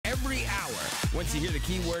Once you hear the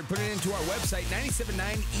keyword, put it into our website,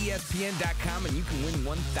 979ESPN.com, and you can win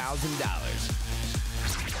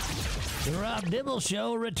 $1,000. The Rob Dibble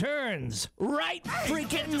Show returns right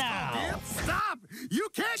freaking now. Stop! You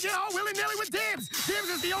can't get all willy-nilly with Dibbs. Dibbs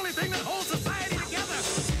is the only thing that holds society together.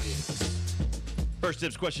 First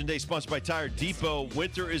Dibbs question day sponsored by Tire Depot.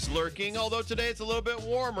 Winter is lurking, although today it's a little bit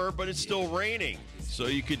warmer, but it's still raining. So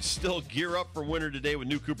you could still gear up for winter today with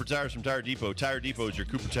new Cooper tires from Tire Depot. Tire Depot is your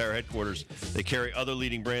Cooper tire headquarters. They carry other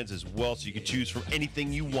leading brands as well, so you can choose from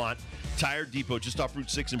anything you want. Tire Depot, just off Route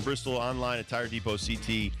 6 in Bristol, online at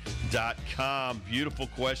tiredepotct.com. Beautiful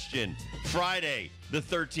question. Friday, the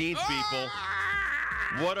 13th, people.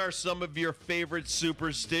 What are some of your favorite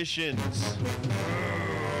superstitions?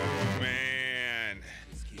 Man,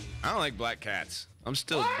 I don't like black cats. I'm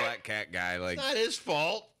still a black cat guy. Like, Not his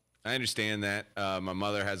fault. I understand that. My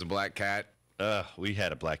mother has a black cat. We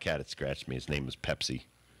had a black cat that scratched me. His name was Pepsi.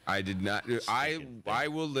 I did not. I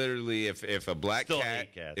will literally, if a black Still cat,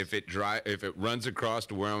 hate cats. if it runs across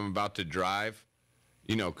to where I'm about to drive,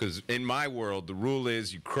 because in my world the rule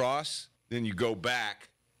is you cross, then you go back,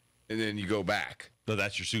 and then you go back. No,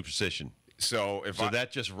 that's your superstition. So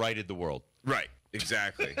that just righted the world. Right,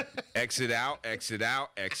 exactly. exit out,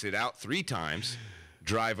 3 times,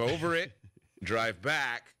 drive over it, drive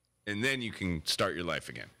back, and then you can start your life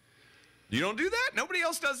again. You don't do that? Nobody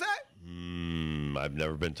else does that? I've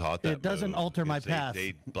never been taught that. It doesn't alter my path.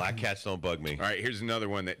 Black cats don't bug me. All right, here's another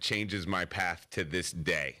one that changes my path to this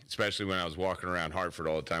day, especially when I was walking around Hartford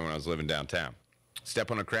all the time when I was living downtown.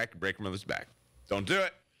 Step on a crack, break your mother's back. Don't do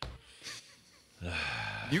it.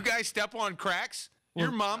 You guys step on cracks?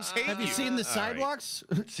 Your moms hate you. Have you seen the sidewalks?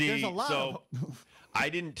 See, There's a lot so of I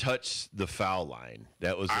didn't touch the foul line.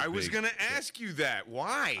 That was. I was going to ask you that.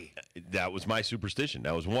 Why? That was my superstition.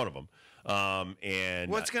 That was one of them. And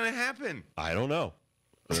what's going to happen? I don't know.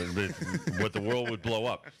 What the world would blow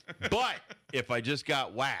up. But if I just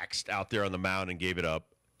got waxed out there on the mound and gave it up,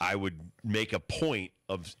 I would make a point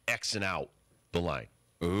of Xing out the line.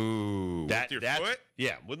 Ooh, with your foot?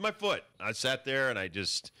 Yeah, with my foot. I sat there and I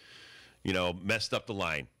just, messed up the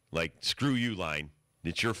line. Like, screw you, line.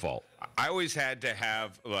 It's your fault. I always had to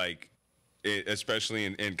have, especially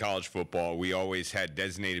in college football, we always had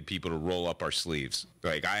designated people to roll up our sleeves.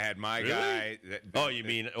 Like, I had my guy. You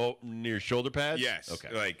mean near shoulder pads? Yes.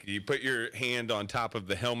 Okay. Like, you put your hand on top of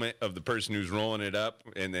the helmet of the person who's rolling it up,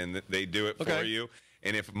 and then they do it for you.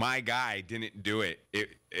 And if my guy didn't do it,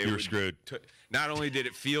 you were screwed. Not only did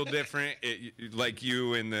it feel different, like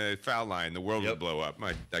you in the foul line, the world would blow up.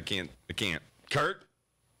 I can't. Kurt,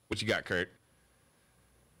 what you got, Kurt?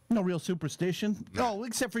 no real superstition. No,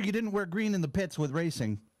 except for you didn't wear green in the pits with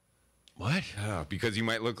racing. What? Oh, because you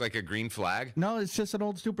might look like a green flag? No, it's just an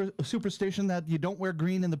old superstition that you don't wear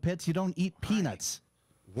green in the pits. You don't eat peanuts.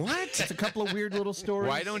 What? It's a couple of weird little stories.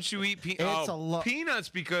 Why don't you eat peanuts?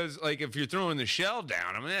 Because, if you're throwing the shell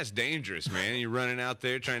down, that's dangerous, man. You're running out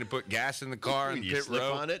there trying to put gas in the car and you pit slip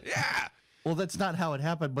row. on it? Yeah. Well, that's not how it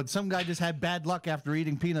happened, but some guy just had bad luck after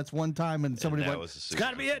eating peanuts one time, and somebody went, it's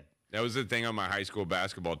got to be it. That was the thing on my high school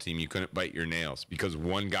basketball team. You couldn't bite your nails because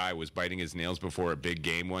one guy was biting his nails before a big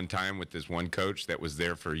game one time with this one coach that was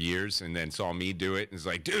there for years and then saw me do it and was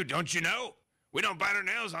like, dude, don't you know? We don't bite our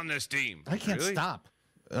nails on this team. I can't stop.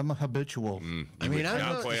 I'm a habitual. I'm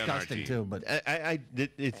disgusting too, but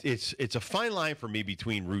it's a fine line for me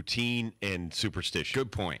between routine and superstition.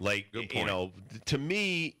 Good point. To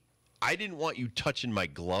me, I didn't want you touching my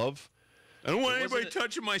glove. I don't want anybody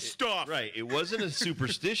touching my stuff. Right. It wasn't a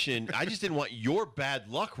superstition. I just didn't want your bad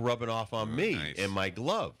luck rubbing off on me and my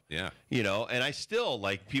glove. Yeah. And I still,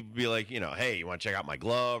 people be like, hey, you want to check out my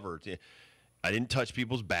glove? I didn't touch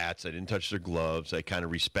people's bats. I didn't touch their gloves. I kind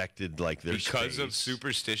of respected, their Because space. of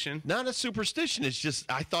superstition? Not a superstition. It's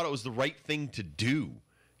just I thought it was the right thing to do,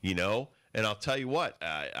 And I'll tell you what,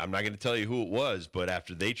 I'm not going to tell you who it was, but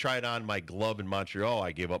after they tried on my glove in Montreal,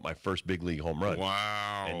 I gave up my first big league home run.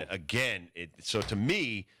 Wow. And again, so to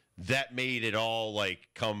me, that made it all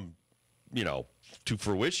come, to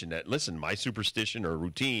fruition. That, listen, my superstition or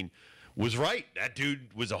routine was right. That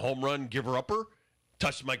dude was a home run giver-upper,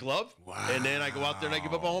 touched my glove, and then I go out there and I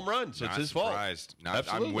give up a home run. So it's his fault.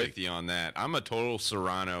 I'm with you on that. I'm a total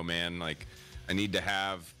Serrano, man. I need to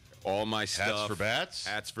have all my stuff.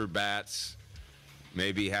 Hats for bats.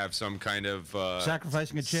 Maybe have some kind of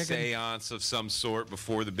sacrificing a chicken seance of some sort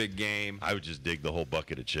before the big game. I would just dig the whole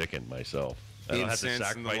bucket of chicken myself. I don't have to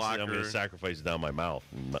sacrifice it. I'm going to sacrifice it down my mouth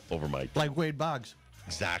and over my like Wade Boggs.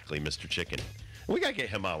 Exactly, Mr. Chicken. We got to get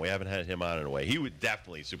him on. We haven't had him on in a way. He would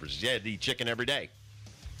definitely I'd eat chicken every day.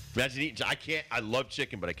 Imagine eating. I love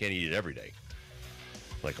chicken, but I can't eat it every day.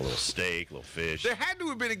 Like a little steak, a little fish. There had to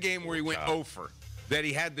have been a game where he went over, that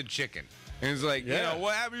he had the chicken. And it's like,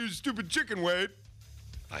 what happened to your stupid chicken, Wade?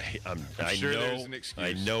 I sure know, there's an excuse.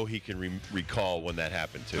 I know he can recall when that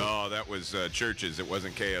happened, too. Oh, that was Church's. It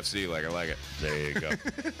wasn't KFC like I like it. There you go.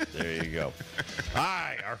 There you go. All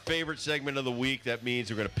right, our favorite segment of the week. That means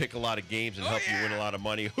we're going to pick a lot of games and help you win a lot of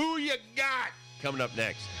money. Who you got? Coming up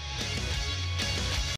next.